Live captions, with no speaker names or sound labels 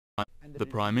The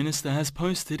Prime Minister has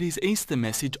posted his Easter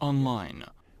message online.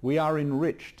 We are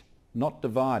enriched, not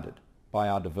divided, by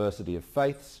our diversity of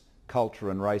faiths, culture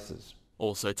and races.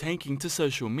 Also taking to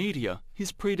social media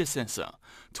his predecessor,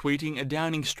 tweeting a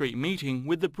Downing Street meeting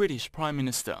with the British Prime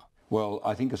Minister. Well,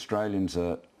 I think Australians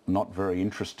are not very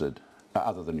interested,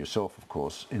 other than yourself of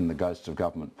course, in the ghosts of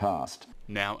government past.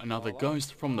 Now another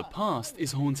ghost from the past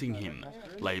is haunting him.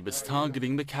 Labor's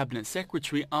targeting the Cabinet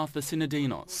Secretary Arthur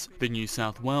Sinodinos. The New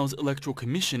South Wales Electoral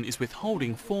Commission is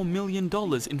withholding $4 million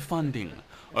in funding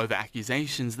over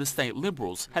accusations the state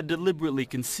Liberals had deliberately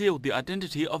concealed the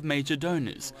identity of major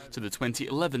donors to the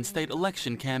 2011 state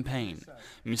election campaign.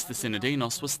 Mr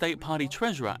Sinodinos was state party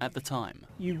treasurer at the time.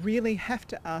 You really have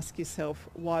to ask yourself,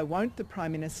 why won't the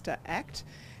Prime Minister act?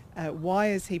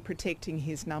 Why is he protecting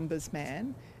his numbers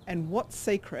man? And what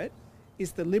secret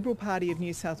is the Liberal Party of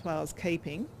New South Wales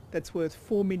keeping that's worth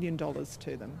 $4 million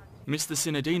to them? Mr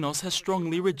Sinodinos has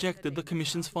strongly rejected the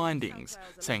Commission's findings,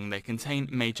 saying they contain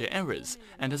major errors,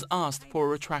 and has asked for a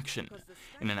retraction.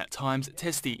 In an at times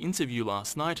testy interview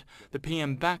last night, the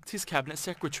PM backed his Cabinet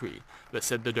Secretary, but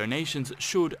said the donations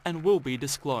should and will be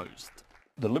disclosed.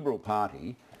 The Liberal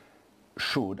Party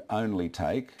should only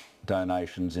take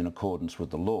donations in accordance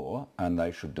with the law, and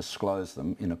they should disclose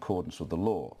them in accordance with the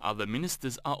law. Other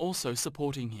ministers are also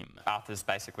supporting him. Arthur's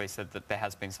basically said that there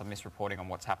has been some misreporting on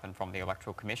what's happened from the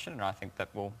Electoral Commission, and I think that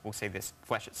we'll see this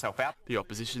flesh itself out. The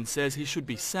opposition says he should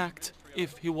be sacked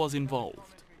if he was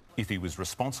involved. If he was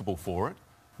responsible for it,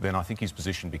 then I think his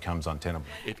position becomes untenable.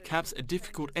 It caps a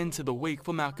difficult end to the week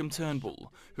for Malcolm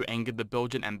Turnbull, who angered the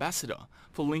Belgian ambassador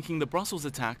for linking the Brussels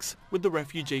attacks with the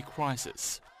refugee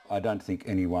crisis. I don't think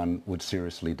anyone would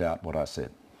seriously doubt what I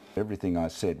said. Everything I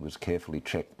said was carefully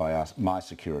checked by my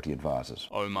security advisors.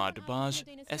 Omar Dabaj,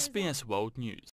 SBS World News.